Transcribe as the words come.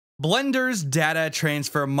Blender's data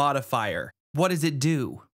transfer modifier. What does it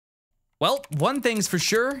do? Well, one thing's for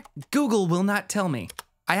sure, Google will not tell me.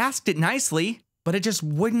 I asked it nicely, but it just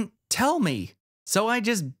wouldn't tell me. So I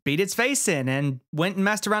just beat its face in and went and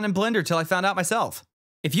messed around in Blender till I found out myself.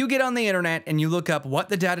 If you get on the internet and you look up what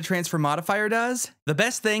the data transfer modifier does, the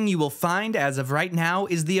best thing you will find as of right now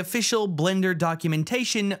is the official Blender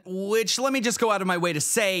documentation, which, let me just go out of my way to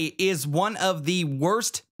say, is one of the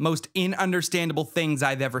worst, most ununderstandable things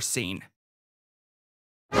I've ever seen.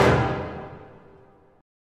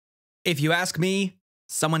 If you ask me,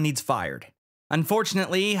 someone needs fired.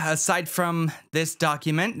 Unfortunately, aside from this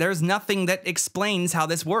document, there's nothing that explains how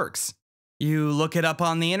this works. You look it up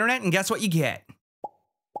on the internet and guess what you get?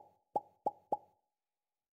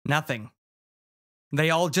 Nothing. They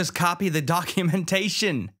all just copy the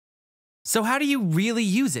documentation. So how do you really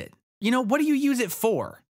use it? You know, what do you use it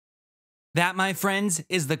for? That, my friends,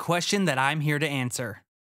 is the question that I'm here to answer.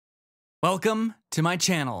 Welcome to my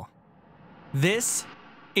channel. This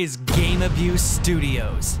is Game Abuse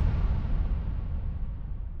Studios.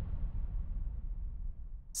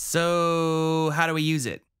 So, how do we use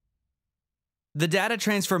it? The data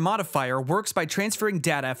transfer modifier works by transferring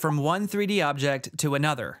data from one 3D object to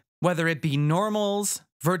another, whether it be normals,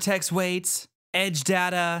 vertex weights, edge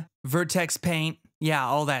data, vertex paint, yeah,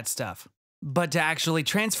 all that stuff. But to actually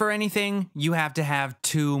transfer anything, you have to have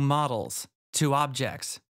two models, two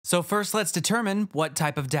objects. So first, let's determine what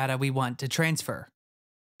type of data we want to transfer.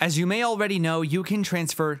 As you may already know, you can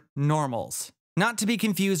transfer normals. Not to be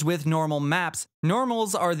confused with normal maps,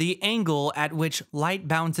 normals are the angle at which light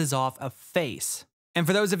bounces off a face. And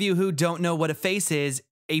for those of you who don't know what a face is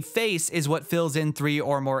what fills in 3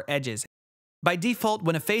 or more edges. By default,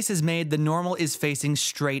 when a face is made, the normal is facing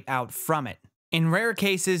straight out from it. In rare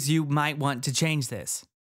cases, you might want to change this.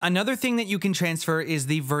 Another thing that you can transfer is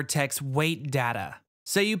the vertex weight data.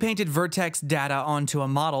 Say you painted vertex data onto a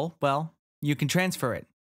model, well, you can transfer it.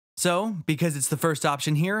 So, because it's the first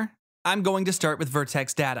option here, I'm going to start with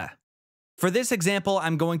vertex data. For this example,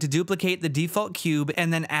 I'm going to duplicate the default cube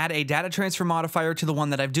and then add a data transfer modifier to the one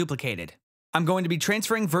that I've duplicated. I'm going to be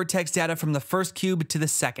transferring vertex data from the first cube to the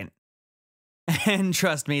second. And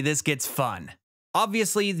trust me, this gets fun.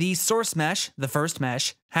 Obviously, the source mesh, the first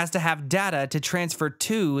mesh, has to have data to transfer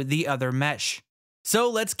to the other mesh. So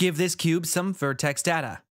let's give this cube some vertex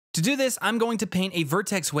data. To do this, I'm going to paint a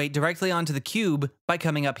vertex weight directly onto the cube by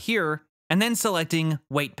coming up here and then selecting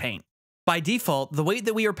weight paint. By default, the weight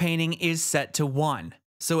that we are painting is set to 1.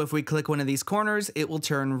 So if we click one of these corners, it will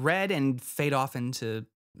turn red and fade off into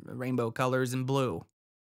rainbow colors and blue.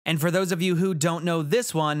 And for those of you who don't know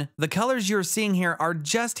this one, the colors you're seeing here are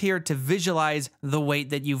just here to visualize the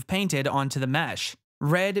weight that you've painted onto the mesh.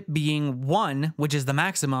 Red being 1, which is the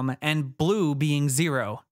maximum, and blue being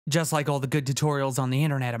 0. Just like all the good tutorials on the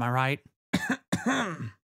internet, am I right?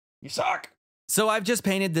 You suck. So I've just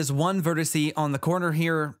painted this one vertice on the corner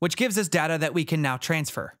here, which gives us data that we can now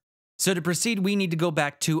transfer. So to proceed, we need to go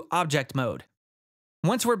back to object mode.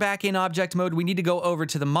 Once we're back in object mode, we need to go over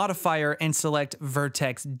to the modifier and select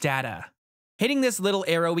vertex data. Hitting this little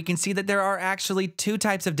arrow, we can see that there are actually two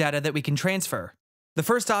types of data that we can transfer. The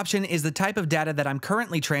first option is the type of data that I'm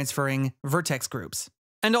currently transferring, vertex groups.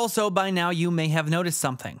 And also, by now you may have noticed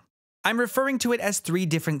something. I'm referring to it as 3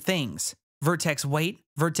 different things: vertex weight,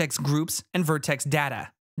 vertex groups, and vertex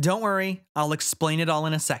data. Don't worry, I'll explain it all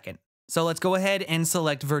in a second. So let's go ahead and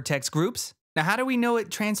select vertex groups. Now, how do we know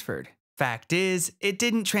it transferred? Fact is, it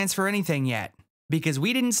didn't transfer anything yet, because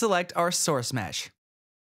we didn't select our source mesh.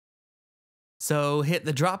 So hit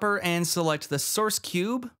the dropper and select the source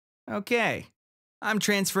cube. Okay. I'm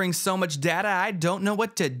transferring so much data, I don't know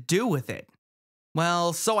what to do with it.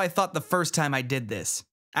 Well, so I thought the first time I did this.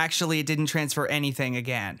 Actually, it didn't transfer anything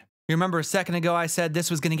again. You remember a second ago I said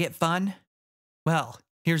this was gonna get fun? Well,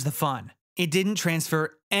 here's the fun. It didn't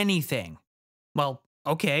transfer anything. Well,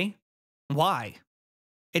 okay. Why?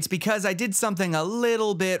 It's because I did something a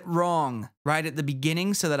little bit wrong right at the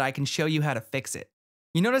beginning so that I can show you how to fix it.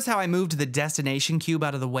 You notice how I moved the destination cube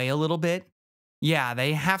out of the way a little bit? Yeah,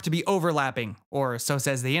 they have to be overlapping, or so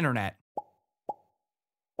says the internet.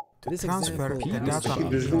 To transfer the data in a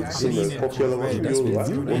linear way,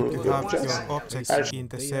 you need to have your objects in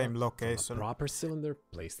the same location. Proper cylinder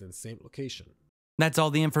placed in the same location. That's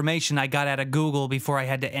all the information I got out of Google before I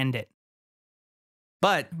had to end it.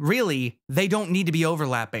 But really, they don't need to be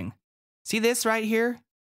overlapping. See this right here?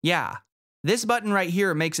 Yeah, this button right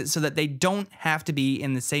here makes it so that they don't have to be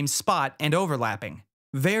in the same spot and overlapping.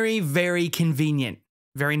 Very, very convenient.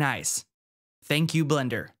 Very nice. Thank you,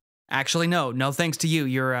 Blender. Actually, no thanks to you.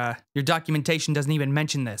 Your documentation doesn't even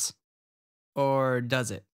mention this. Or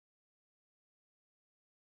does it?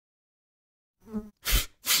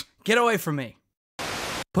 Get away from me.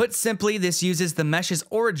 Put simply, this uses the mesh's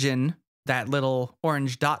origin, that little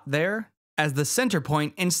orange dot there, as the center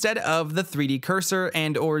point instead of the 3D cursor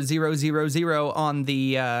and or 0, 0, 0 on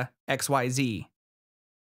the XYZ.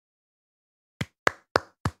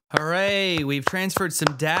 Hooray, we've transferred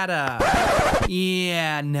some data.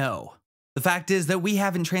 Yeah, no. The fact is that we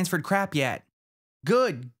haven't transferred crap yet.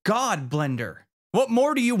 Good God, Blender. What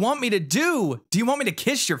more do you want me to do? Do you want me to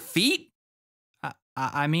kiss your feet?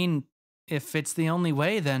 I mean, if it's the only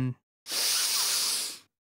way, then...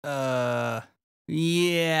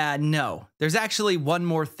 Yeah, no. There's actually one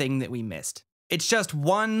more thing that we missed. It's just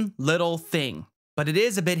one little thing, but it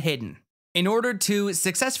is a bit hidden. In order to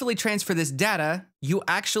successfully transfer this data, you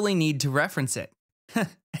actually need to reference it.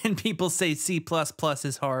 And people say C++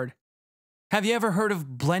 is hard. Have you ever heard of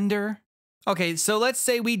Blender? Okay, so let's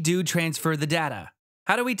say we do transfer the data.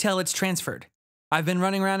 How do we tell it's transferred? I've been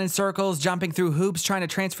running around in circles, jumping through hoops, trying to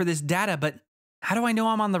transfer this data, but how do I know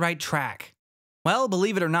I'm on the right track? Well,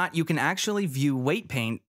 believe it or not, you can actually view weight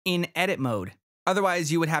paint in edit mode.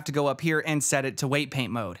 Otherwise, you would have to go up here and set it to weight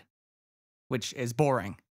paint mode, which is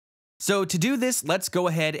boring. So to do this, let's go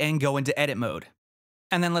ahead and go into edit mode.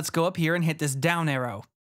 And then let's go up here and hit this down arrow.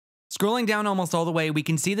 Scrolling down almost all the way, we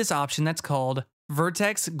can see this option that's called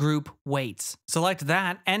Vertex Group Weights. Select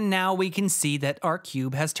that, and now we can see that our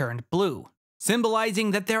cube has turned blue,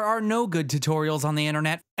 symbolizing that there are no good tutorials on the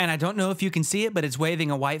internet, and I don't know if you can see it, but it's waving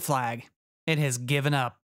a white flag. It has given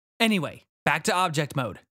up. Anyway, back to object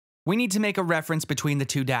mode. We need to make a reference between the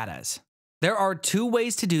two datas. There are two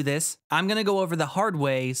ways to do this. I'm gonna go over the hard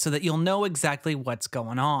way so that you'll know exactly what's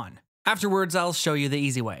going on. Afterwards, I'll show you the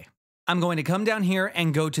easy way. I'm going to come down here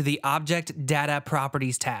and go to the Object Data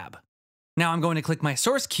Properties tab. Now I'm going to click my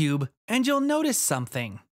source cube, and you'll notice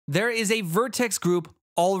something. There is a vertex group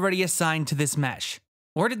already assigned to this mesh.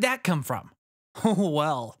 Where did that come from? Oh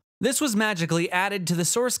well, this was magically added to the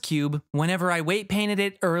source cube whenever I weight painted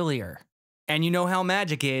it earlier. And you know how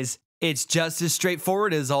magic is. It's just as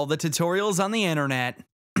straightforward as all the tutorials on the internet.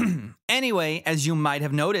 Anyway, as you might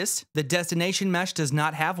have noticed, the destination mesh does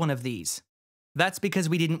not have one of these. That's because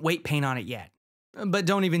we didn't weight paint on it yet. But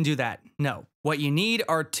don't even do that. No. What you need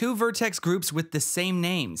are two vertex groups with the same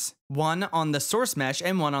names, one on the source mesh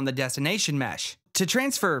and one on the destination mesh. To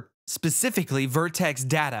transfer specifically vertex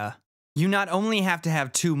data, you not only have to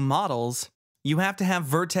have two models, you have to have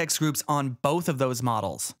vertex groups on both of those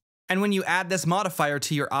models. And when you add this modifier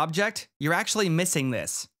to your object, you're actually missing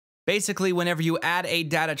this. Basically, whenever you add a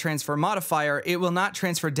data transfer modifier, it will not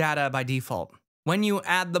transfer data by default. When you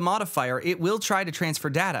add the modifier, it will try to transfer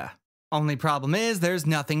data. Only problem is there's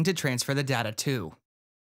nothing to transfer the data to.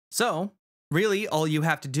 So, really, all you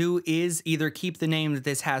have to do is either keep the name that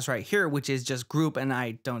this has right here, which is just group, and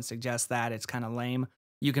I don't suggest that, it's kind of lame.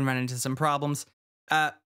 You can run into some problems.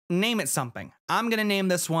 Name it something. I'm gonna name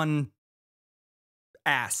this one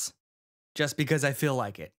ass, just because I feel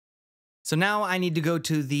like it. So now I need to go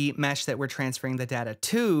to the mesh that we're transferring the data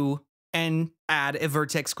to and add a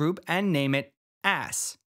vertex group and name it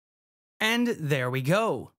ass. And there we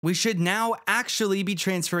go. We should now actually be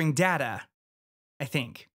transferring data, I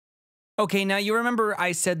think. Okay, now you remember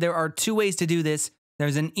I said there are two ways to do this.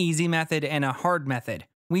 There's an easy method and a hard method.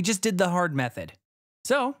 We just did the hard method.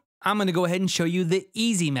 So I'm gonna go ahead and show you the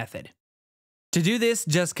easy method. To do this,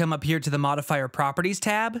 just come up here to the Modifier Properties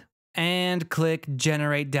tab and click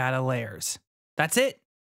Generate Data Layers. That's it.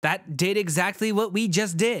 That did exactly what we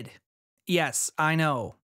just did. Yes, I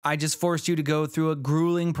know. I just forced you to go through a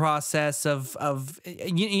grueling process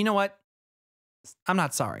you know what? I'm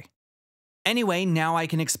not sorry. Anyway, now I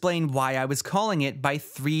can explain why I was calling it by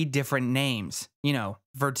 3 different names. You know,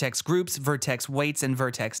 vertex groups, vertex weights, and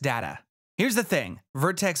vertex data. Here's the thing.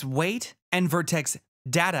 Vertex weight and vertex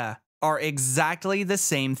data are exactly the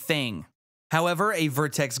same thing. However, a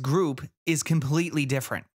vertex group is completely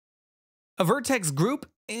different. A vertex group,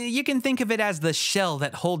 you can think of it as the shell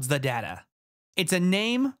that holds the data. It's a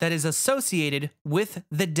name that is associated with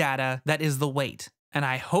the data that is the weight. And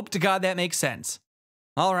I hope to God that makes sense.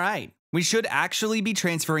 All right, we should actually be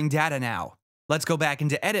transferring data now. Let's go back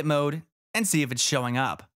into edit mode and see if it's showing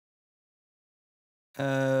up.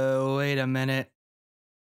 Wait a minute.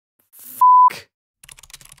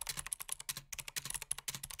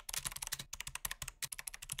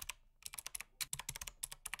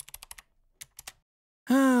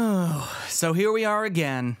 So here we are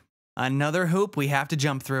again. Another hoop we have to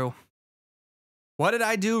jump through. What did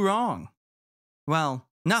I do wrong? Well,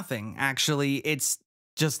 nothing, actually. It's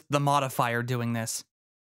just the modifier doing this.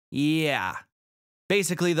 Yeah.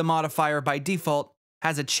 Basically, the modifier by default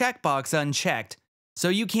has a checkbox unchecked, so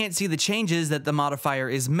you can't see the changes that the modifier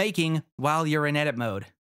is making while you're in edit mode.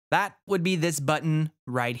 That would be this button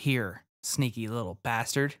right here. Sneaky little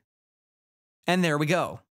bastard. And there we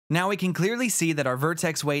go. Now we can clearly see that our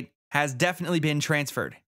vertex weight has definitely been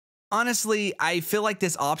transferred. Honestly, I feel like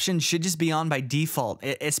this option should just be on by default,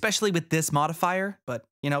 especially with this modifier, but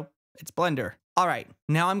you know, it's Blender. All right,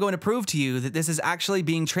 now I'm going to prove to you that this is actually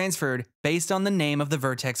being transferred based on the name of the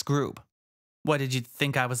vertex group. What, did you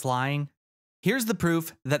think I was lying? Here's the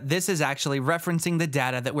proof that this is actually referencing the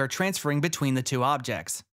data that we're transferring between the two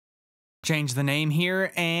objects. Change the name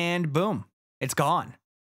here and boom, it's gone.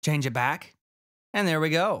 Change it back, and there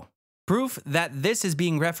we go. Proof that this is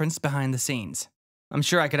being referenced behind the scenes. I'm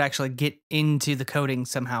sure I could actually get into the coding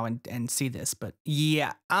somehow and see this, but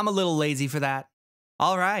yeah, I'm a little lazy for that.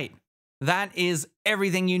 All right, that is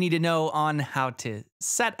everything you need to know on how to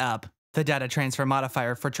set up the data transfer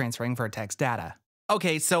modifier for transferring vertex data.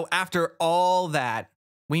 Okay, so after all that,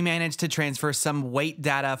 we managed to transfer some weight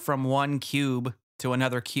data from one cube to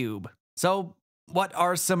another cube. So what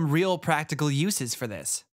are some real practical uses for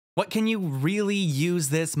this? What can you really use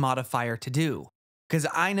this modifier to do? Because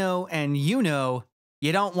I know and you know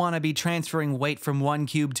you don't want to be transferring weight from one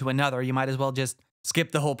cube to another. You might as well just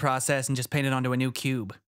skip the whole process and just paint it onto a new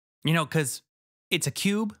cube. You know, because it's a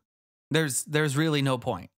cube, there's really no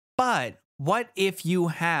point. But what if you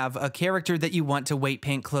have a character that you want to weight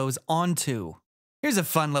paint clothes onto? Here's a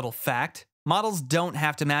fun little fact. Models don't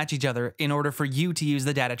have to match each other in order for you to use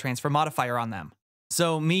the data transfer modifier on them.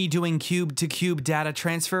 So me doing cube to cube data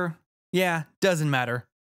transfer? Yeah, doesn't matter.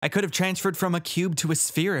 I could have transferred from a cube to a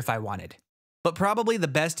sphere if I wanted. But probably the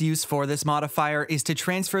best use for this modifier is to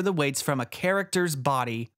transfer the weights from a character's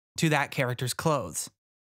body to that character's clothes.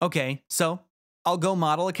 Okay, so I'll go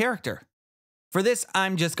model a character. For this,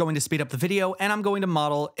 I'm just going to speed up the video and I'm going to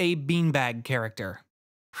model a beanbag character.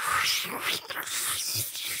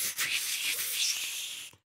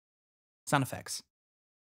 Sound effects.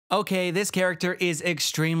 Okay, this character is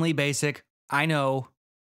extremely basic, I know.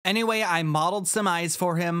 Anyway, I modeled some eyes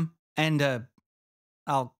for him and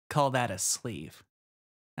I'll call that a sleeve.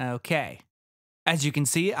 Okay. As you can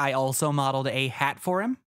see, I also modeled a hat for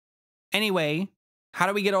him. Anyway, how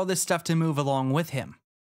do we get all this stuff to move along with him?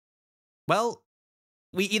 Well,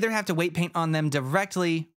 we either have to weight paint on them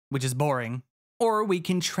directly, which is boring, or we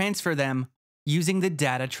can transfer them using the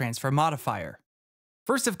data transfer modifier.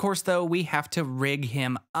 First, of course, though, we have to rig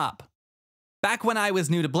him up. Back when I was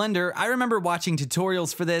new to Blender, I remember watching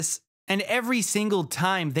tutorials for this, and every single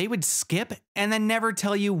time they would skip and then never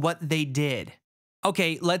tell you what they did.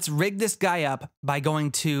 Okay, let's rig this guy up by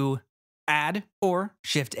going to Add or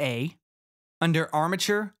Shift A. Under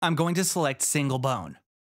Armature, I'm going to select Single Bone.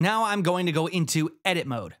 Now I'm going to go into Edit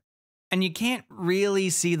mode, and you can't really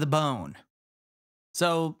see the bone.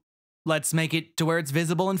 So let's make it to where it's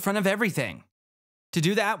visible in front of everything. To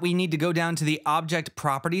do that, we need to go down to the Object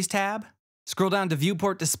Properties tab, scroll down to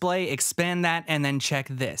Viewport Display, expand that, and then check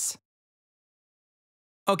this.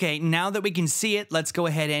 Okay, now that we can see it, let's go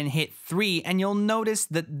ahead and hit 3, and you'll notice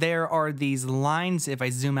that there are these lines. If I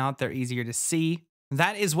zoom out, they're easier to see.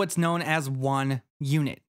 That is what's known as 1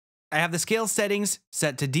 unit. I have the scale settings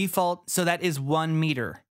set to default, so that is 1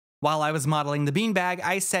 meter. While I was modeling the beanbag,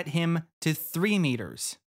 I set him to 3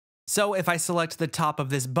 meters. So if I select the top of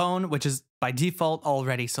this bone, which is by default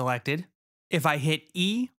already selected, if I hit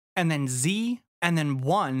E and then Z and then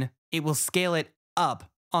 1, it will scale it up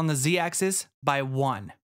on the Z-axis by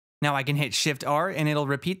 1. Now I can hit Shift R and it'll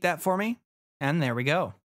repeat that for me, and there we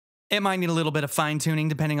go. It might need a little bit of fine-tuning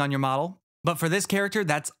depending on your model, but for this character,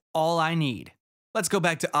 that's all I need. Let's go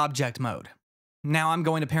back to Object mode. Now I'm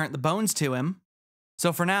going to parent the bones to him.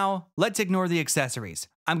 So for now, let's ignore the accessories.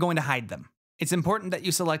 I'm going to hide them. It's important that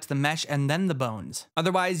you select the mesh and then the bones.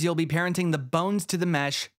 Otherwise, you'll be parenting the bones to the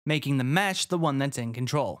mesh, making the mesh the one that's in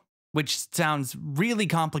control. Which sounds really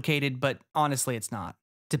complicated, but honestly, it's not.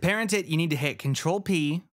 To parent it, you need to hit Control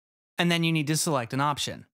P, and then you need to select an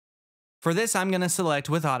option. For this, I'm going to select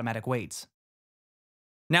with automatic weights.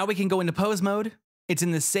 Now we can go into pose mode. It's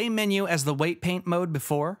in the same menu as the weight paint mode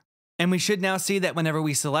before, and we should now see that whenever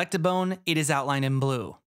we select a bone, it is outlined in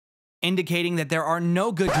blue, indicating that there are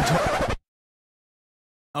no good tutorials.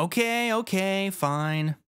 Okay,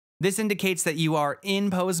 fine. This indicates that you are in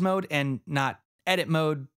pose mode and not edit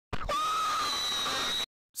mode,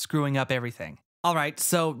 screwing up everything. All right,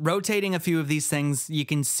 so rotating a few of these things, you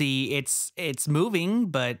can see it's moving,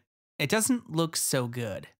 but it doesn't look so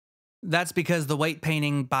good. That's because the weight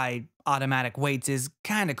painting by automatic weights is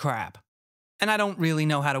kinda crap. And I don't really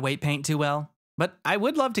know how to weight paint too well, but I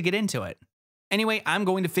would love to get into it. Anyway, I'm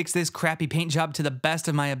going to fix this crappy paint job to the best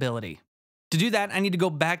of my ability. To do that, I need to go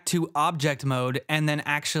back to Object mode and then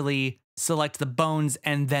actually select the bones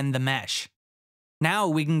and then the mesh. Now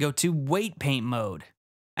we can go to weight paint mode.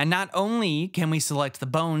 And not only can we select the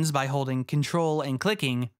bones by holding Control and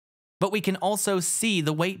clicking, but we can also see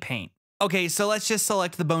the weight paint. Okay, so let's just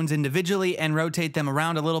select the bones individually and rotate them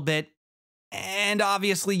around a little bit. And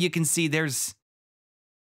obviously you can see there's...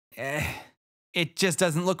 it just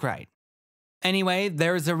doesn't look right. Anyway,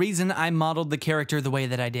 there's a reason I modeled the character the way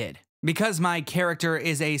that I did. Because my character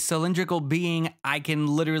is a cylindrical being, I can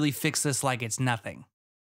literally fix this like it's nothing.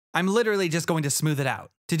 I'm literally just going to smooth it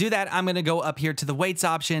out. To do that, I'm going to go up here to the weights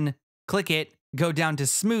option, click it, go down to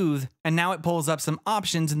smooth, and now it pulls up some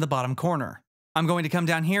options in the bottom corner. I'm going to come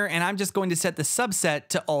down here and I'm just going to set the subset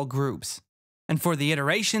to all groups. And for the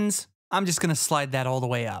iterations, I'm just going to slide that all the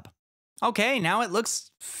way up. Okay, now it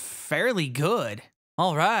looks fairly good.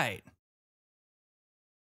 All right.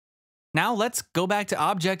 Now let's go back to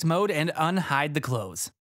object mode and unhide the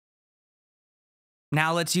clothes.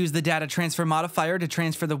 Now let's use the data transfer modifier to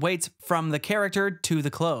transfer the weights from the character to the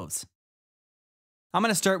clothes. I'm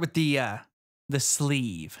going to start with the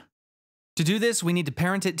sleeve. To do this, we need to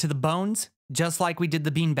parent it to the bones, just like we did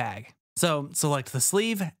the beanbag. So select the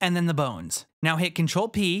sleeve and then the bones. Now hit Control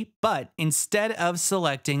P, but instead of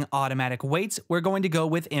selecting automatic weights, we're going to go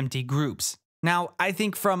with empty groups. Now, I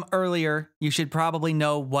think from earlier, you should probably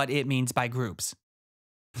know what it means by groups.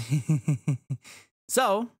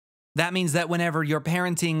 So, that means that whenever you're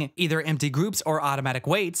parenting either empty groups or automatic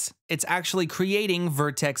weights, it's actually creating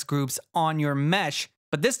vertex groups on your mesh,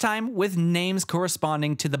 but this time with names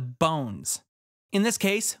corresponding to the bones. In this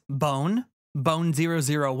case, bone, bone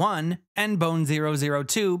 001, and bone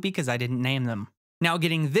 002 because I didn't name them. Now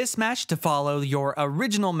getting this mesh to follow your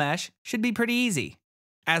original mesh should be pretty easy.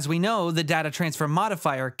 As we know, the data transfer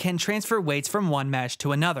modifier can transfer weights from one mesh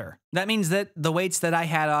to another. That means that the weights that I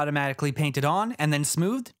had automatically painted on and then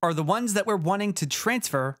smoothed are the ones that we're wanting to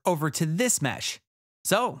transfer over to this mesh.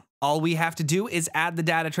 So, all we have to do is add the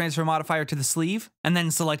data transfer modifier to the sleeve, and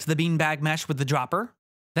then select the beanbag mesh with the dropper.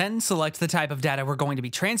 Then select the type of data we're going to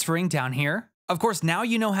be transferring down here. Of course, now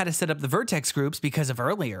you know how to set up the vertex groups because of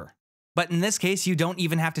earlier. But in this case, you don't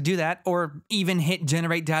even have to do that or even hit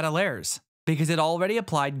generate data layers, because it already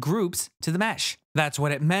applied groups to the mesh. That's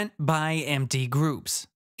what it meant by empty groups.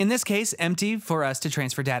 In this case, empty for us to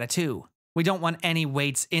transfer data to. We don't want any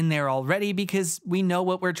weights in there already because we know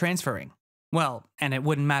what we're transferring. Well, and it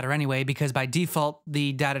wouldn't matter anyway because by default,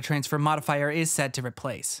 the data transfer modifier is set to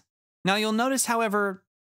replace. Now you'll notice, however,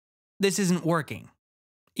 this isn't working.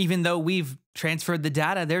 Even though we've transferred the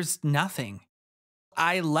data, there's nothing.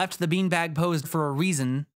 I left the beanbag posed for a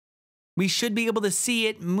reason. We should be able to see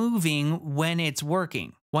it moving when it's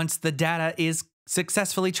working, once the data is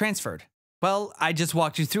successfully transferred. Well, I just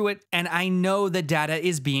walked you through it, and I know the data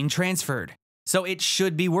is being transferred, so it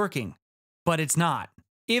should be working, but it's not.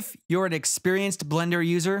 If you're an experienced Blender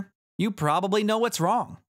user, you probably know what's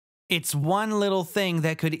wrong. It's one little thing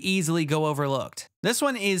that could easily go overlooked. This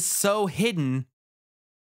one is so hidden.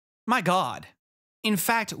 My God. In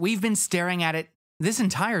fact, we've been staring at it this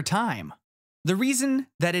entire time. The reason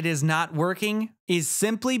that it is not working is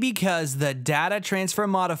simply because the data transfer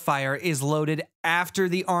modifier is loaded after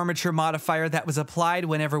the armature modifier that was applied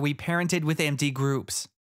whenever we parented with empty groups.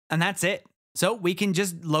 And that's it. So we can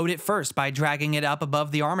just load it first by dragging it up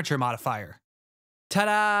above the armature modifier.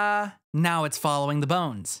 Ta-da! Now it's following the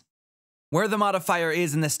bones. Where the modifier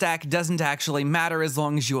is in the stack doesn't actually matter as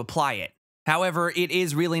long as you apply it. However, it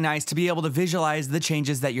is really nice to be able to visualize the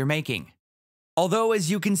changes that you're making. Although, as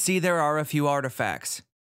you can see, there are a few artifacts.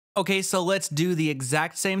 Okay, so let's do the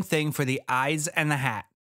exact same thing for the eyes and the hat.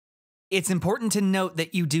 It's important to note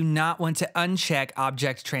that you do not want to uncheck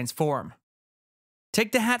Object Transform.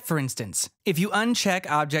 Take the hat, for instance. If you uncheck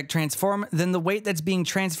Object Transform, then the weight that's being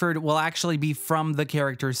transferred will actually be from the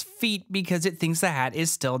character's feet because it thinks the hat is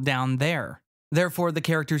still down there. Therefore, the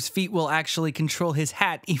character's feet will actually control his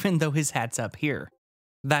hat even though his hat's up here.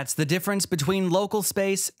 That's the difference between local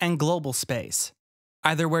space and global space,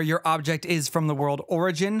 either where your object is from the world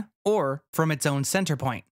origin or from its own center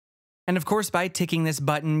point. And of course, by ticking this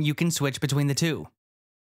button, you can switch between the two.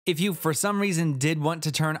 If you, for some reason, did want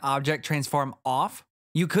to turn Object Transform off,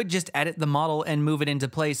 you could just edit the model and move it into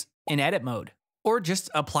place in edit mode, or just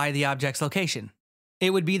apply the object's location.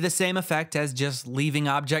 It would be the same effect as just leaving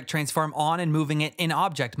Object Transform on and moving it in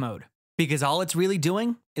object mode, because all it's really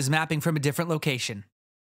doing is mapping from a different location.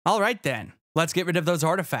 Alright then, let's get rid of those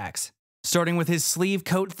artifacts. Starting with his sleeve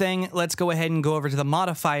coat thing, let's go ahead and go over to the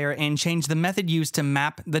modifier and change the method used to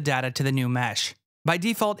map the data to the new mesh. By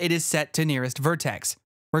default, it is set to nearest vertex.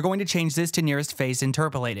 We're going to change this to nearest face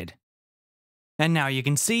interpolated. And now you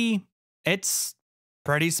can see, it's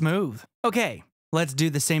pretty smooth. Okay, let's do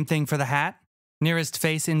the same thing for the hat. Nearest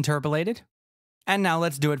face interpolated. And now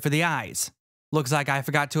let's do it for the eyes. Looks like I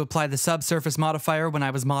forgot to apply the subsurface modifier when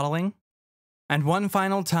I was modeling. And one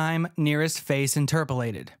final time, nearest face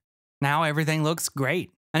interpolated. Now everything looks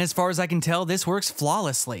great. And as far as I can tell, this works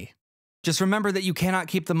flawlessly. Just remember that you cannot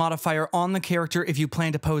keep the modifier on the character if you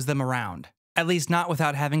plan to pose them around. At least not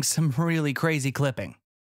without having some really crazy clipping.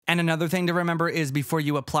 And another thing to remember is before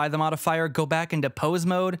you apply the modifier, go back into pose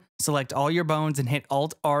mode, select all your bones, and hit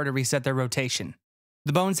Alt-R to reset their rotation.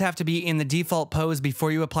 The bones have to be in the default pose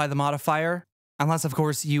before you apply the modifier, unless of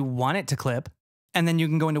course you want it to clip, and then you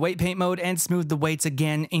can go into weight paint mode and smooth the weights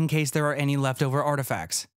again in case there are any leftover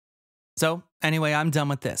artifacts. So anyway, I'm done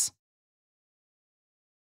with this.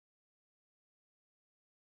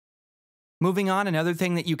 Moving on, another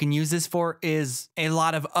thing that you can use this for is a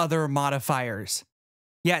lot of other modifiers.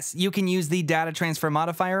 Yes, you can use the data transfer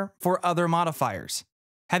modifier for other modifiers.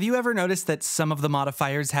 Have you ever noticed that some of the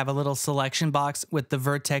modifiers have a little selection box with the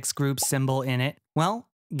vertex group symbol in it? Well,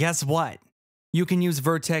 guess what? You can use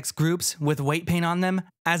vertex groups with weight paint on them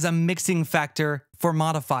as a mixing factor for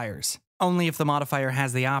modifiers. Only if the modifier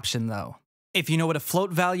has the option though. If you know what a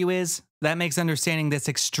float value is, that makes understanding this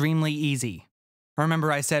extremely easy.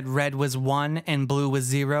 Remember I said red was 1 and blue was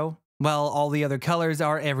 0? Well, all the other colors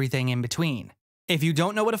are everything in between. If you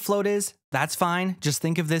don't know what a float is, that's fine. Just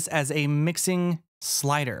think of this as a mixing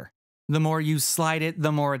slider. The more you slide it,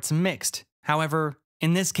 the more it's mixed. However,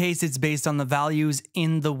 in this case, it's based on the values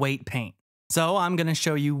in the weight paint. So I'm going to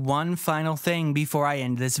show you one final thing before I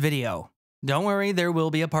end this video. Don't worry, there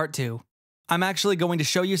will be a part 2. I'm actually going to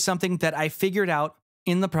show you something that I figured out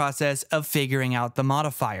in the process of figuring out the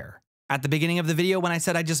modifier. At the beginning of the video when I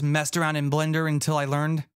said I just messed around in Blender until I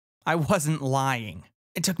learned, I wasn't lying.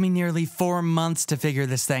 It took me nearly 4 months to figure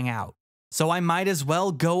this thing out. So I might as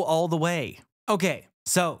well go all the way. Okay,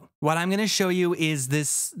 so what I'm going to show you is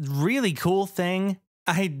this really cool thing.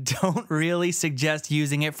 I don't really suggest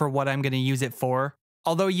using it for what I'm going to use it for.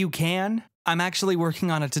 Although you can, I'm actually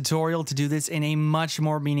working on a tutorial to do this in a much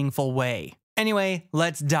more meaningful way. Anyway,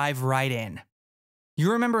 let's dive right in.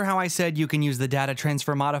 You remember how I said you can use the data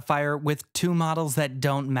transfer modifier with 2 models that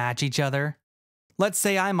don't match each other? Let's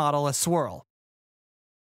say I model a swirl.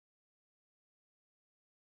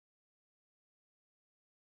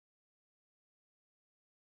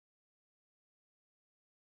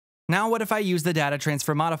 Now what if I use the data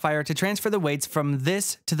transfer modifier to transfer the weights from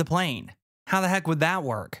this to the plane? How the heck would that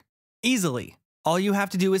work? Easily. All you have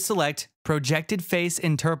to do is select Projected Face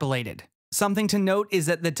Interpolated. Something to note is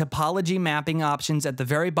that the topology mapping options at the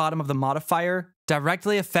very bottom of the modifier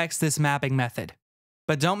directly affects this mapping method.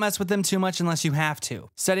 But don't mess with them too much unless you have to.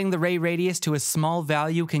 Setting the ray radius to a small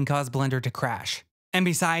value can cause Blender to crash. And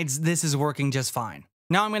besides, this is working just fine.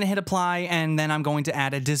 Now I'm going to hit apply and then I'm going to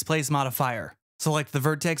add a displace modifier. Select the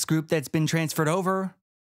vertex group that's been transferred over,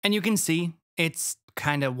 and you can see it's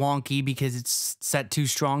kind of wonky because it's set too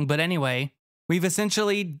strong, but anyway, we've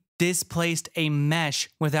essentially displaced a mesh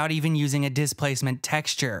without even using a displacement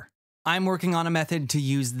texture. I'm working on a method to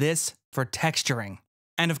use this for texturing.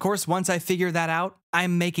 And of course, once I figure that out,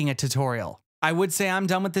 I'm making a tutorial. I would say I'm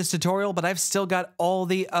done with this tutorial, but I've still got all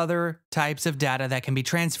the other types of data that can be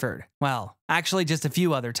transferred. Well, actually just a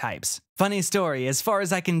few other types. Funny story, as far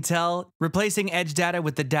as I can tell, replacing edge data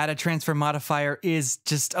with the data transfer modifier is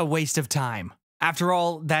just a waste of time. After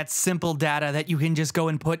all, that's simple data that you can just go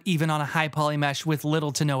and put even on a high poly mesh with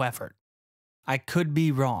little to no effort. I could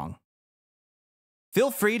be wrong.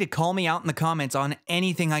 Feel free to call me out in the comments on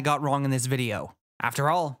anything I got wrong in this video.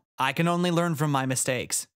 After all, I can only learn from my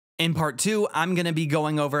mistakes. In part 2, I'm going to be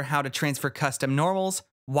going over how to transfer custom normals,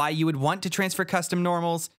 why you would want to transfer custom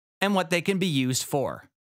normals, and what they can be used for.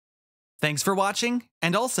 Thanks for watching,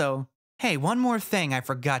 and also, hey, one more thing I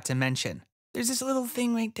forgot to mention. There's this little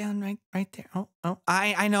thing right there.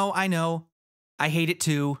 I know. I hate it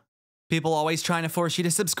too. People always trying to force you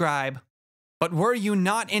to subscribe. But were you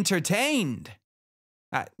not entertained?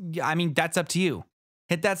 I mean, that's up to you.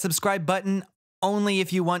 Hit that subscribe button only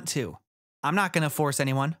if you want to. I'm not going to force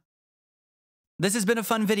anyone. This has been a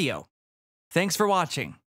fun video. Thanks for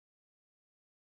watching.